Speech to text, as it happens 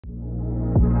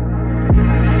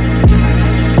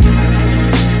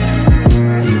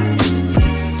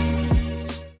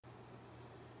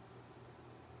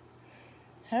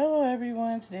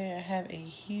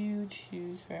huge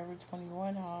Forever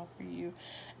 21 haul for you.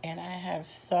 And I have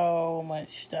so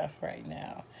much stuff right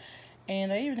now.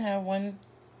 And I even have one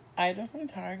item from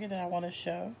Target that I want to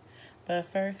show. But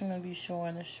first, I'm going to be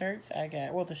showing the shirts I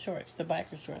got. Well, the shorts, the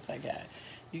biker shorts I got.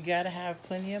 You got to have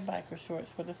plenty of biker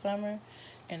shorts for the summer.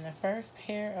 And the first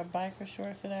pair of biker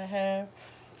shorts that I have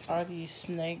are these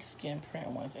snake skin print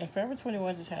ones. And Forever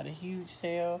 21 just had a huge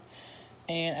sale.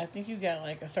 And I think you got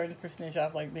like a certain percentage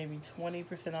off, like maybe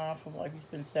 20% off of like you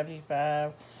spend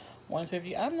 75,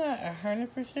 150. I'm not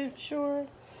 100% sure,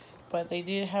 but they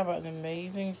did have an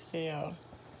amazing sale.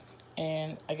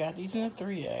 And I got these in a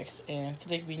 3X, and so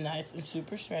they can be nice and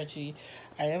super stretchy.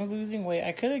 I am losing weight.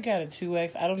 I could have got a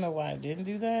 2X. I don't know why I didn't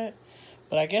do that,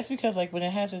 but I guess because like when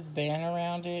it has this band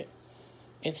around it,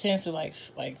 it tends to like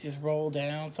just roll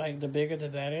down. It's like the bigger the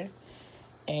better.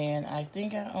 And I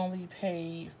think I only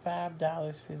paid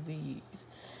 $5 for these,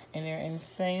 and they're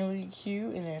insanely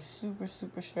cute, and they're super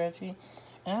super stretchy.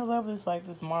 And I love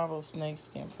this marble snake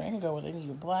skin print. You can go with any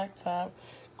black top,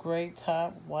 gray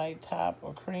top, white top,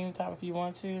 or cream top if you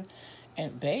want to,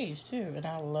 and beige too. And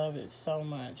I love it so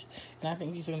much. And I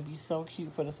think these are gonna be so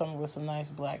cute for the summer with some nice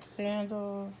black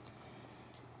sandals.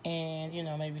 And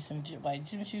maybe some like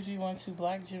gym shoes if you want to,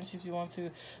 black gym shoes if you want to.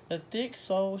 The thick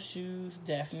sole shoes,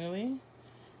 definitely.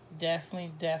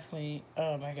 Definitely, definitely.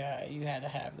 Oh my God, you had to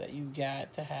have that. You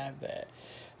got to have that.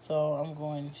 So I'm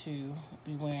going to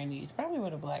be wearing these, probably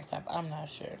with a black top. I'm not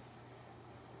sure.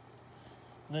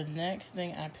 The next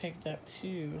thing I picked up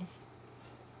too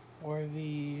were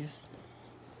these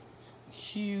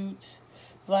cute,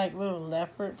 like little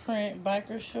leopard print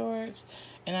biker shorts.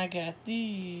 And I got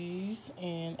these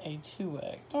in a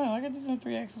 2X. Oh, I got these in a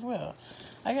 3X as well.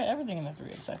 I got everything in a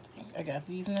 3X, I think. I got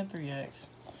these in a 3X.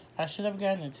 I should have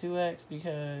gotten a 2X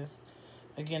because,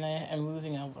 again, I am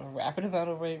losing a rapid amount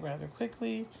of weight rather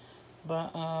quickly.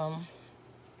 But I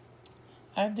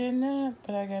did not.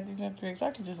 But I got these in 3X. I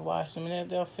could just wash them and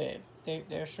they'll fit.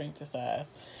 They're shrink to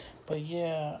size. But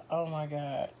yeah, oh my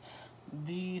God.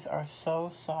 These are so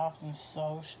soft and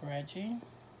so stretchy.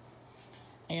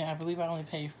 And I believe I only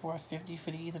paid $4.50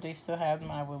 for these. If they still have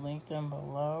them, I will link them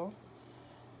below.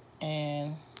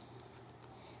 And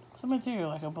some material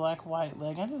like a black-white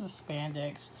legging. This is a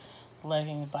spandex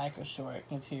legging biker short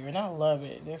material, and I love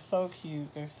it. They're so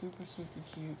cute. They're super, super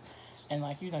cute. And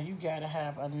like you gotta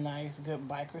have a nice, good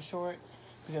biker short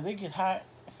because it gets hot,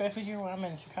 especially here where I'm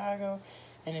in Chicago.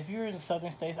 And if you're in the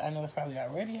southern states, I know it's probably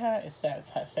already hot. It's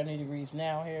hot 70 degrees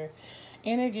now here,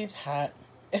 and it gets hot.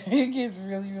 It gets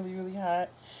really, really, really hot,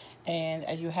 and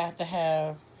you have to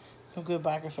have some good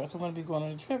biker shorts. I'm gonna be going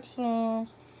on a trip soon.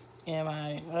 And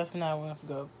my husband and I wants to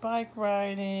go bike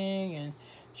riding and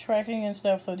trekking and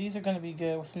stuff. So these are going to be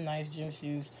good with some nice gym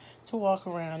shoes to walk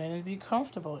around in and be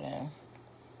comfortable in.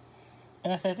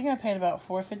 And I said, I think I paid about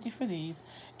 $4.50 for these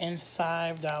and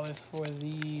 $5 for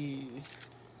these.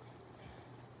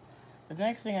 The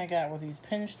next thing I got was these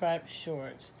pinstripe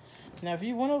shorts. Now, if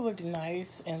you want to look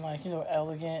nice and like,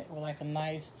 elegant with like a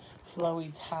nice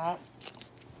flowy top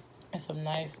and some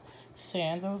nice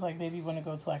sandals, like maybe you want to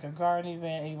go to like a garden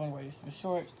event and you want to wear some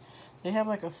shorts, they have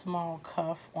like a small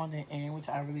cuff on the end, which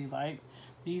I really like.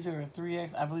 These are a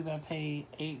 3X. I believe I paid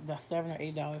 $7 or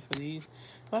 $8 for these.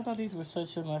 So I thought these were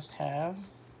such a must-have,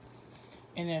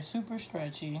 and they're super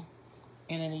stretchy.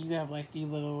 And then you have like the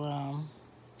little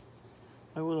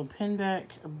a little pin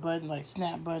back button, like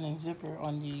snap button and zipper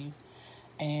on these.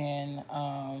 And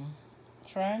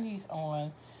trying these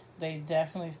on, they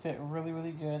definitely fit really,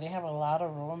 really good. They have a lot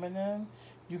of room in them.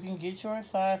 You can get your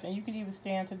size, and you can even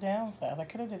stand to downsize. I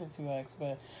could have did a 2X,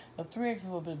 but a 3X is a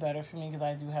little bit better for me because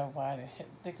I do have wider,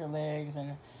 thicker legs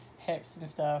and hips and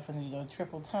stuff, and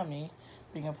triple tummy,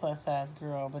 being a plus size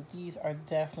girl. But these are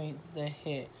definitely the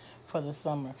hit for the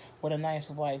summer with a nice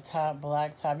white top,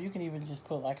 black top. You can even just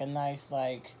put like a nice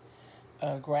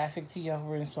graphic tee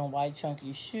over and some white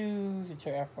chunky shoes with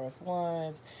your Air Force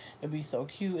Ones. It'd be so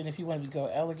cute. And if you want to go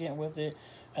elegant with it,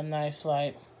 a nice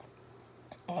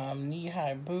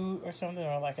knee-high boot or something,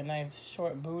 or like a nice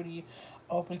short booty,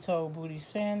 open-toe booty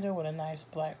sandal with a nice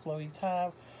black flowy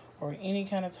top, or any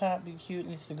kind of top be cute,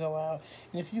 needs to go out.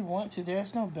 And if you want to,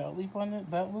 there's no belt loop on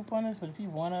this, but if you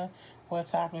want to wear a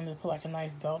top and just put like a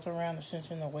nice belt around the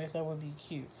cinch in the waist, that would be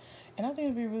cute. And I think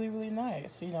it'd be really, really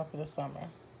nice, for the summer.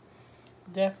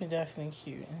 Definitely, definitely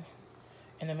cute.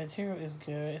 And the material is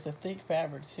good. It's a thick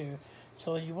fabric too.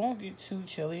 So you won't get too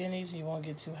chilly in these, and you won't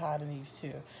get too hot in these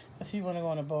too. If you want to go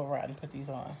on a boat ride and put these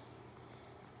on.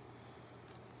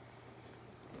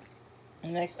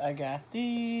 Next, I got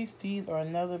these. These are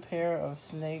another pair of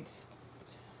snakes,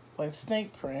 like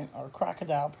snake print or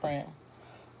crocodile print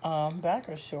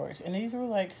backer shorts, and these were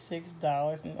like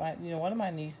 $6. And one of my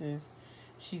nieces,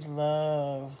 she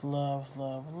loves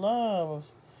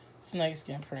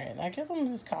snakeskin print. I guess I'm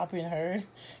just copying her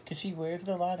because she wears it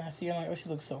a lot, and I see her like, oh, she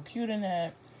looks so cute in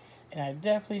that. And I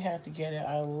definitely had to get it.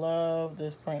 I love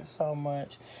this print so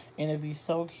much, and it'd be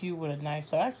so cute with a nice.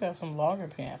 So I actually have some longer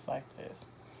pants like this.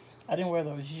 I didn't wear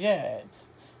those yet,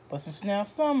 but since now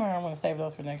summer, I'm gonna save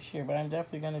those for next year. But I'm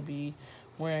definitely gonna be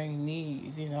wearing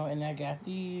these, and I got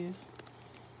these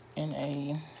in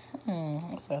a,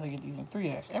 let's see how to get these in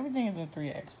 3X. Everything is in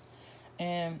 3X.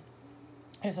 And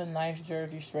it's a nice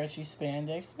jersey, stretchy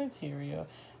spandex material.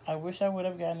 I wish I would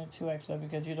have gotten a 2X though,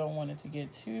 because you don't want it to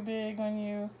get too big on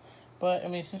you. But, I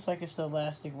mean, since like it's the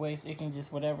elastic waist, it can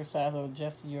just whatever size will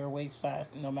adjust to your waist size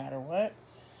no matter what.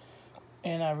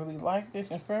 And I really like this.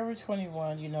 And Forever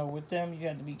 21, with them, you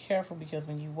have to be careful because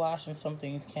when you wash them, some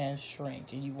things can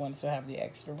shrink. And you want to have the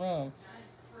extra room.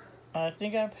 I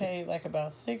think I paid like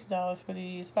about $6 for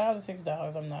these. $5 to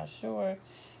 $6, I'm not sure.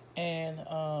 And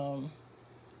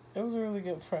it was a really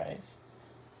good price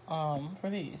for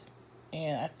these.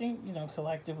 And I think,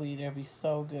 collectively, they'll be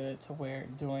so good to wear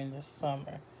during the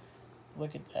summer.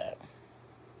 Look at that.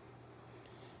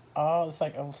 Oh, it's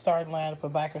like a starting line for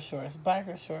biker shorts.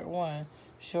 Biker short 1,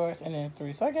 shorts, and then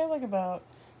 3. So I got like about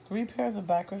 3 pairs of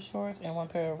biker shorts and 1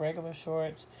 pair of regular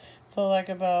shorts. So like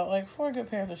about 4 good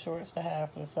pairs of shorts to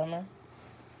have for the summer.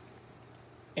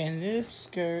 And this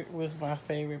skirt was my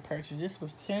favorite purchase. This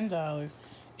was $10.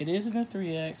 It is in the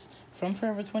 3X from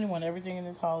Forever 21. Everything in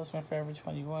this haul is from Forever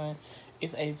 21.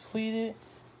 It's a pleated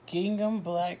gingham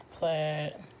black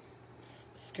plaid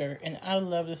skirt, and I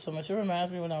love this so much. It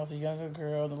reminds me when I was a younger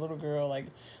girl, the little girl, like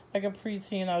a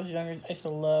preteen. I was younger. I used to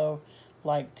love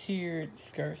like tiered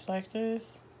skirts like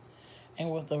this,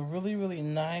 and with a really really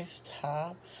nice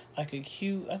top, like a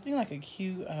cute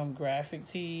graphic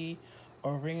tee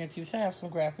or ringer tee. Which I have some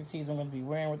graphic tees I'm going to be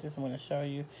wearing with this. I'm going to show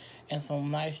you, and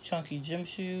some nice chunky gym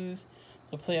shoes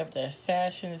to play up that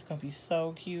fashion. It's going to be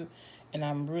so cute, and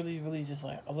I'm really really just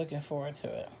like looking forward to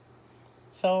it.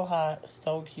 So hot,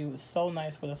 so cute, so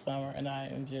nice for the summer, and I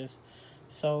am just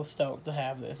so stoked to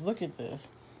have this. Look at this.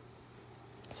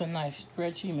 It's a nice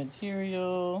stretchy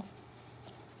material.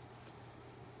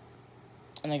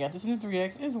 And I got this in the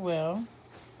 3X as well.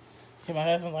 And my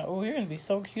husband's like, oh, you're going to be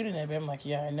so cute in that, babe. I'm like,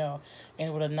 yeah, I know.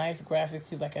 And with a nice graphic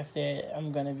suit, like I said,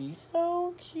 I'm going to be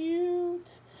so cute.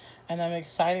 And I'm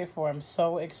excited for it. I'm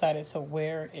so excited to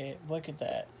wear it. Look at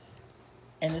that.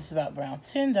 And this is about around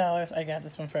 $10. I got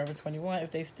this from Forever 21. If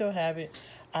they still have it,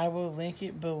 I will link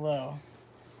it below.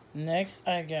 Next,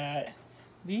 I got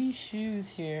these shoes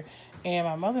here. And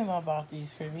my mother-in-law bought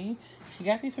these for me. She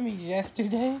got these for me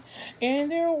yesterday.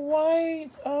 And they're white.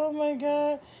 Oh, my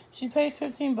God. She paid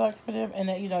 $15 for them. And,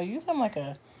 use them like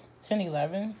a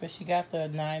 10-11. But she got the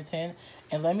 9-10.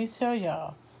 And let me tell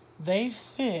y'all, they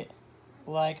fit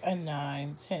like a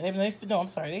 9, 10.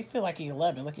 They fit like an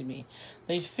 11. Look at me.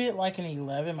 They fit like an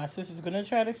 11. My sister's gonna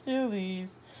try to steal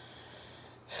these.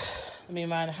 Let me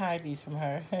mind to hide these from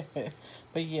her.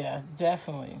 But yeah,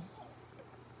 definitely.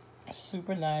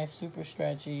 Super nice, super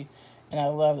stretchy. And I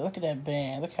love it. Look at that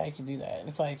band. Look how you can do that.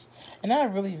 It's like, and I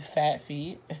have really fat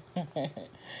feet.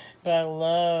 But I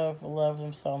love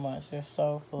them so much. They're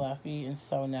so fluffy and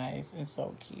so nice and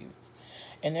so cute.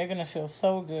 And they're going to feel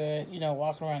so good,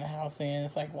 walking around the house in.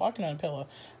 It's like walking on a pillow.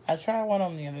 I tried one of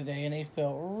them the other day, and they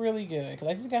felt really good. Because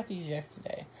I just got these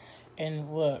yesterday.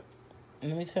 And look,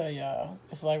 let me tell y'all.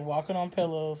 It's like walking on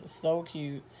pillows. It's so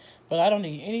cute. But I don't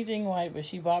need anything white. But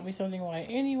she bought me something white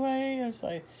anyway. I'm just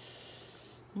like,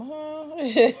 Mom.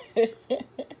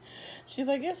 She's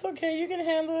like, it's okay. You can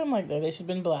handle it. I'm like, they should have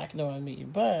been black knowing me.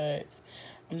 But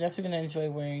I'm definitely going to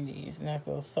enjoy wearing these. And I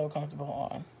feel so comfortable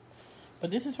on. But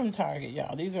this is from Target,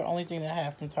 y'all. These are the only thing that I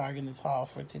have from Target in this haul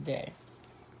for today.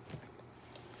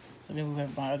 So then we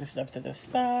have my other stuff to the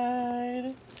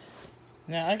side.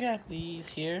 Now, I got these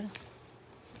here.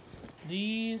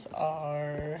 These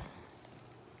are...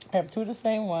 I have 2 of the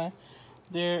same one.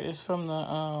 There is from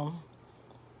the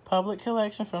Public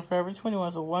Collection from Forever 21.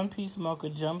 It's a one-piece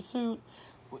mocha jumpsuit.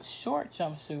 Short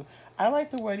jumpsuit. I like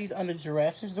to wear these under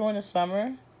dresses during the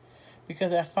summer,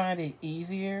 because I find it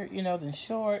easier, than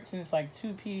shorts. And it's like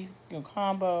 2-piece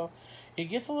combo. It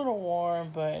gets a little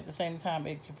warm, but at the same time,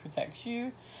 it can protect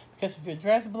you. Because if your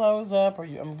dress blows up, or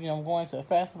I'm going to a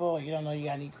festival, you don't know you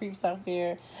got any creeps out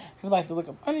there. If you like to look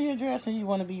up under your dress and you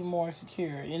want to be more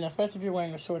secure, especially if you're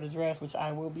wearing a shorter dress, which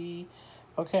I will be.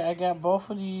 Okay, I got both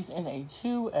of these in a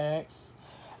 2X.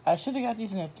 I should have got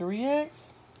these in a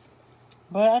 3X,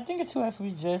 but I think a 2X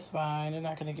will be just fine. They're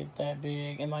not going to get that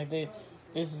big. And the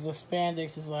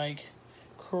spandex is like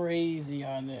crazy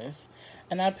on this.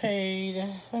 And I paid,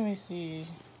 let me see,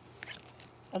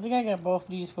 I think I got both of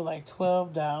these for like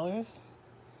 $12.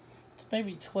 It's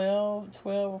maybe 12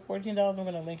 or $14. I'm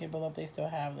going to link it below if they still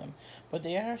have them. But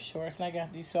they are shorts, and I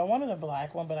got these. So I wanted a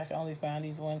black one, but I can only find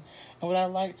these one. And what I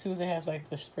like, too, is it has like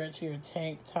the stretchier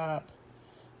tank top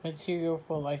material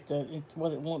for like it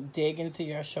won't dig into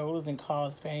your shoulders and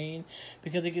cause pain,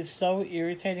 because it gets so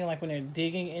irritating like when they're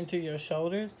digging into your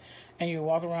shoulders and you're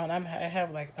walking around.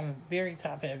 I'm very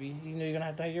top heavy, you know. You're gonna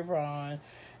have to have your bra on,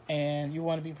 and you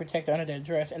want to be protected under that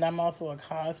dress. And I'm also a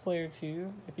cosplayer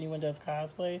too, if anyone does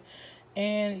cosplay,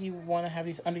 and you want to have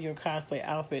these under your cosplay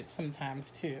outfits sometimes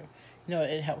too. You know,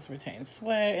 it helps retain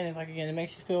sweat, and it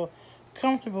makes you feel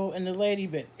comfortable in the lady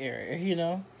bit area, you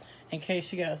know, in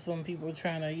case you got some people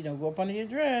trying to, go up under your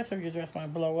dress, or your dress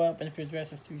might blow up, and if your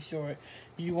dress is too short,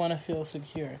 you want to feel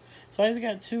secure. So I just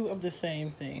got two of the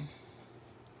same thing.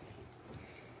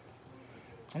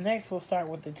 And next we'll start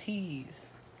with the tees.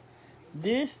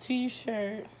 This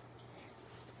t-shirt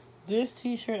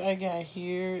I got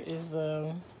here is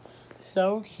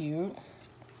so cute.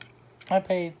 I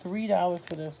paid $3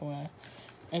 for this one.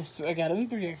 And I got it in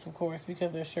 3X, of course,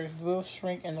 because their shirts will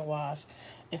shrink in the wash.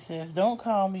 It says, "Don't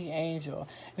call me Angel."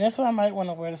 And that's why I might want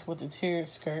to wear this with the tiered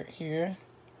skirt here.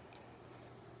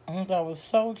 I thought that was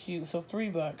so cute. So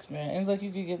 $3, man. And look,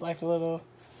 you could get like a little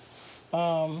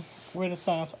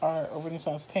Renaissance art or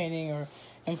Renaissance painting or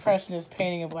impressionist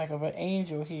painting of an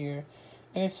angel here.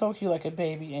 And it's so cute, like a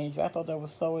baby angel. I thought that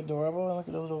was so adorable. And look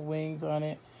at the little wings on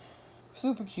it.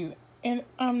 Super cute. And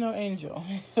I'm no angel.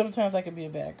 Sometimes I could be a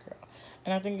bad girl.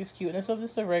 And I think it's cute. And so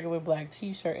this is a regular black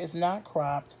t-shirt. It's not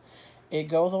cropped. It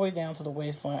goes all the way down to the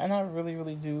waistline. And I really,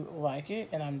 really do like it.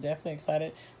 And I'm definitely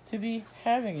excited to be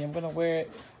having it. I'm going to wear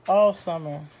it all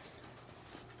summer.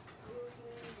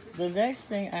 The next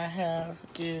thing I have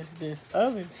is this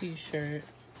other t-shirt.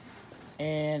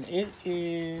 And it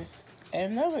is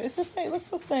another, it looks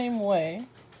the same way.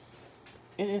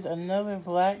 It is another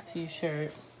black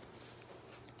t-shirt.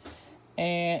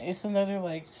 And it's another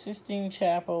like Sistine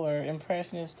Chapel or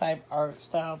Impressionist type art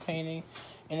style painting.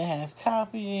 And it has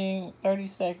copying, 30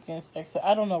 seconds, extra.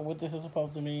 I don't know what this is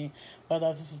supposed to mean, but I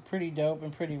thought this is pretty dope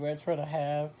and pretty retro to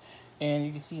have. And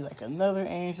you can see like another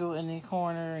angel in the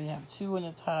corner, and you have two in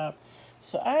the top.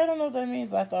 So I don't know what that means,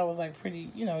 but I thought it was like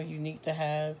pretty, unique to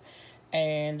have.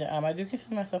 And I do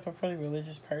consider myself a pretty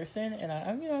religious person, and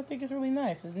I think it's really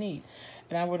nice. It's neat.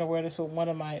 And I'm going to wear this with one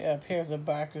of my pairs of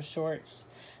biker shorts.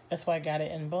 That's why I got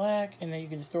it in black, and then you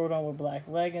can just throw it on with black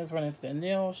leggings, run into the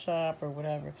nail shop or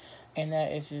whatever. And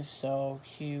that is just so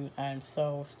cute. I'm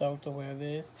so stoked to wear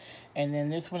this. And then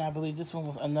this one, I believe this one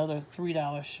was another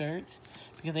 $3 shirt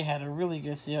because they had a really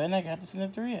good sale. And I got this in the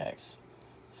 3X.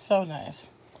 So nice.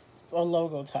 A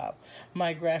logo top.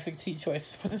 My graphic tee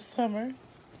choices for the summer.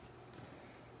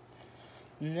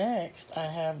 Next, I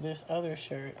have this other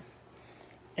shirt.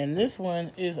 And this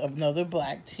one is another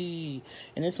black tee.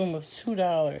 And this one was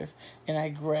 $2. And I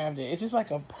grabbed it. It's just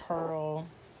like a pearl.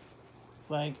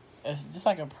 It's just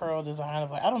like a pearl design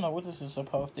of I don't know what this is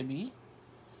supposed to be.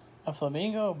 A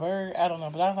flamingo, a bird, I don't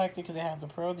know. But I liked it because it has the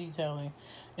pearl detailing.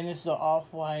 And it's the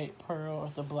off-white pearl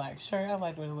with the black shirt. I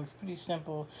like the way it looks. Pretty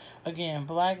simple. Again,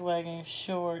 black leggings,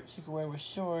 shorts. You can wear with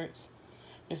shorts.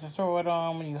 Just to throw it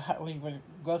on when you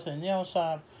go to the nail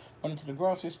shop, run into the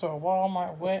grocery store,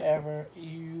 Walmart, whatever,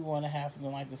 you want to have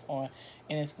something like this on,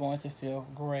 and it's going to feel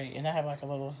great. And I have like a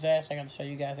little vest I got to show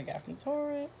you guys I got from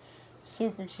Torrid.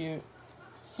 Super cute,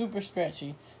 super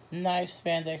stretchy, nice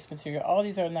spandex material. All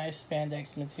these are nice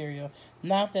spandex material,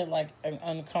 not that like an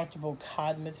uncomfortable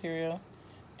cotton material,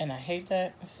 and I hate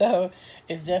that. So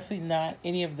it's definitely not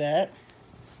any of that.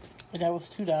 And that was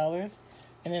 $2.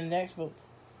 And then next,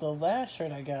 the last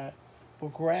shirt I got, well,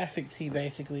 graphic tee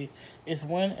basically, is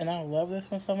one, and I love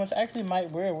this one so much. I actually might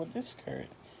wear it with this skirt.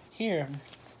 Here.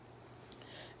 It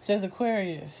says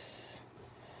Aquarius.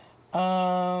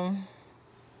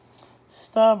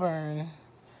 Stubborn.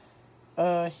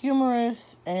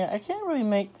 Humorous, and I can't really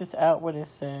make this out what it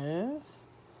says.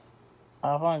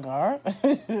 Avant-garde.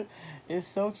 It's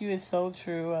so cute. It's so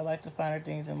true. I like the finer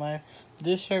things in life.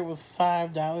 This shirt was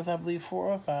 $5, I believe, $4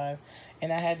 or $5.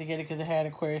 And I had to get it because it had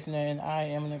Aquarius in there, and I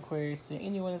am an Aquarius. To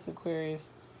anyone that's Aquarius,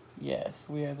 yes,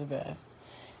 we are the best.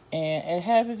 And it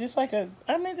has just like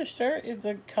the shirt is,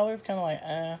 the color's kind of like,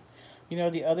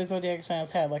 the other zodiac signs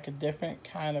had like a different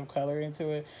kind of color into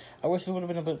it. I wish it would have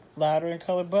been a bit louder in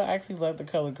color, but I actually love the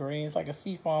color green. It's like a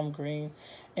seafoam green,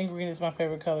 and green is my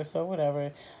favorite color, so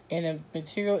whatever. And the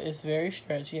material is very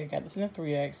stretchy. I got this in the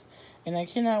 3X, and I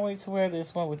cannot wait to wear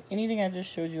this one with anything I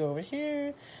just showed you over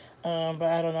here. But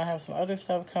I don't know, I have some other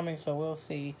stuff coming, so we'll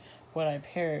see what I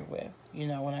pair it with,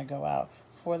 when I go out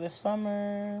for the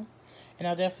summer. And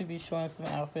I'll definitely be showing some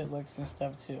outfit looks and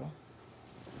stuff too.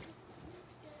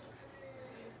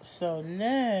 So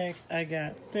next, I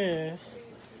got this.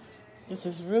 This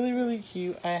is really, really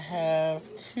cute. I have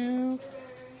two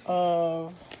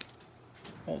of,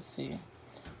 let's see.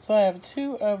 So I have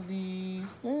two of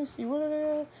these, let me see, what are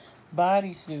they?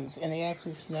 Bodysuits. And they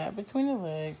actually snap between the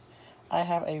legs. I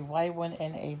have a white one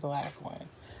and a black one.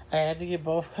 I had to get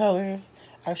both colors.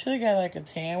 I should have got like a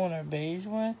tan one or a beige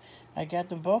one. I got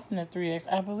them both in the 3X.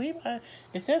 I believe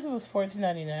it says it was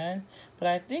 $14.99, but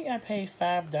I think I paid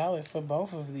 $5 for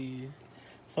both of these.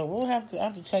 So I have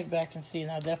to check back and see, and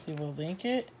I definitely will link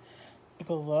it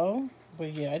below.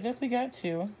 But yeah, I definitely got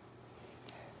two.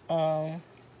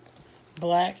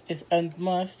 Black is a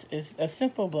must. It's a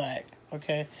simple black,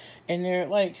 okay? And they're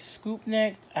like scoop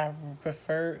neck. I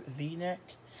prefer V-neck,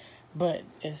 but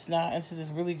it's not. It's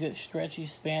this really good stretchy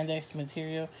spandex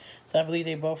material. So I believe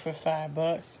they both for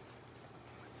 $5.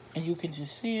 And you can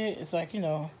just see it. It's like,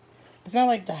 it's not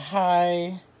like the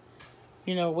high,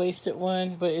 waisted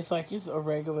one, but it's like it's a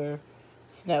regular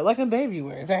snap, like a baby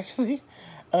wears actually.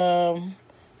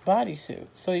 Bodysuit.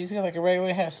 So you see like a regular,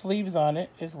 it has sleeves on it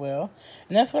as well.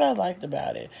 And that's what I liked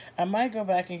about it. I might go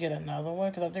back and get another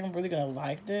one because I think I'm really going to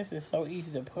like this. It's so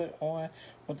easy to put on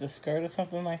with the skirt or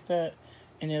something like that.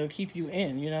 And it'll keep you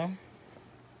in,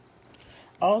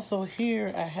 Also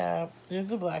here I have, there's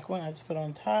the black one I just put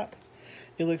on top.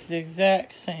 It looks the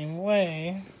exact same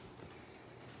way.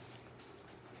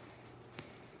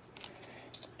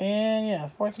 And yeah,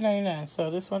 $14.99.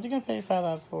 So this one, I think I paid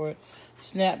 $5 for it.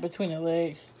 Snap between the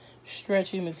legs.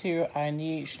 Stretchy material. I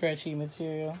need stretchy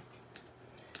material.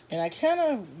 And I kind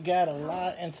of got a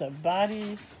lot into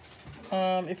body.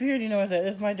 If you already know that,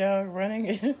 there's my dog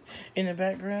running in the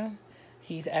background.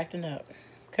 He's acting up.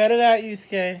 Cut it out,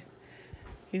 Yusuke.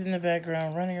 He's in the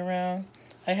background running around.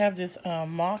 I have this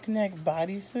mock neck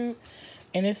bodysuit,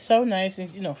 and it's so nice,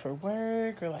 for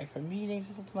work or like for meetings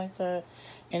or something like that.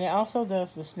 And it also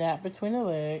does the snap between the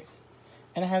legs.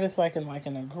 And I have this like in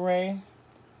a gray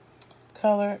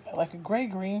color, like a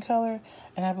gray-green color.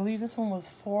 And I believe this one was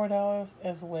 $4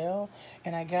 as well.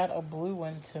 And I got a blue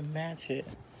one to match it.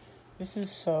 This is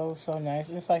so, so nice.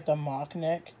 It's like the mock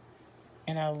neck.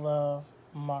 And I love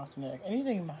mock neck.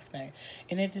 Anything mock neck.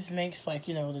 And it just makes like,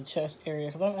 the chest area.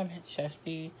 Because I'm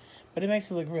chesty. But it makes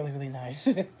it look really, really nice.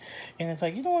 And it's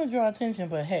like, you don't want to draw attention.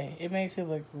 But hey, it makes it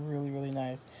look really, really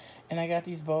nice. And I got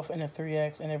these both in the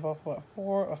 3X, and they're both, what, $4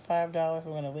 or $5. I'm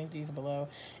going to link these below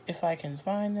if I can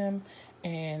find them.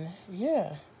 And,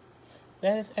 yeah,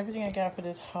 that is everything I got for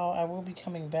this haul. I will be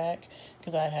coming back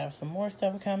because I have some more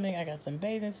stuff coming. I got some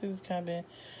bathing suits coming.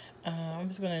 I'm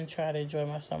just going to try to enjoy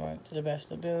my summer to the best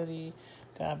ability.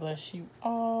 God bless you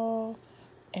all.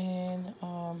 And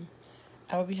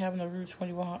I will be having a Route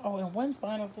 21. Oh, and one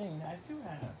final thing that I do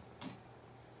have.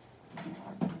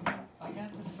 I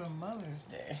got this for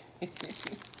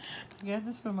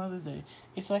Mother's Day.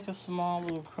 It's like a small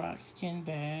little croc skin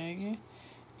bag.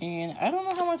 And I don't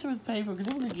know how much it was paid for because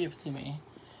it was a gift to me.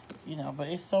 But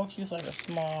it's so cute. It's like a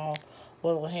small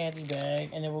little handy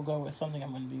bag. And it will go with something I'm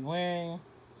going to be wearing.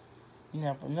 You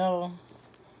never know.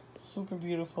 Super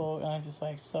beautiful. And I'm just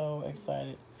like so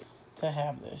excited to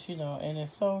have this, And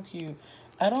it's so cute.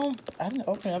 I didn't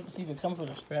open it up to see if it comes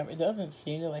with a strap. It doesn't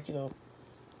seem like it'll.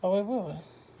 Oh, it will.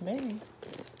 Maybe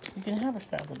you can have a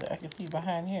strap with it. I can see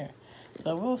behind here.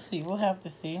 So we'll see. We'll have to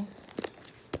see.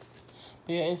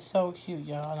 But yeah, it's so cute,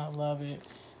 y'all, and I love it.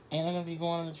 And I'm going to be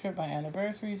going on a trip. My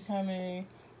anniversary is coming.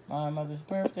 My mother's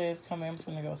birthday is coming. I'm just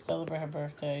going to go celebrate her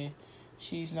birthday.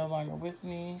 She's no longer with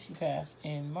me. She passed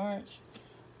in March.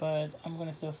 But I'm going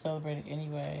to still celebrate it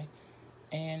anyway.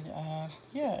 And,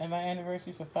 yeah, and my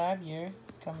anniversary for 5 years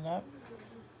is coming up.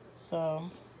 So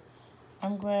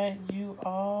I'm glad you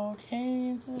all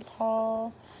came to this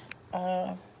haul.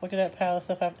 Look at that pile of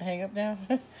stuff I have to hang up now.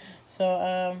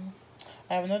 So,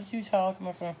 I have another huge haul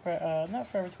coming from, not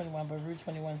Forever 21, but Route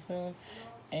 21 soon.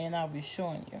 And I'll be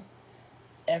showing you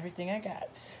everything I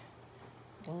got.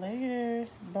 Later.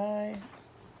 Bye.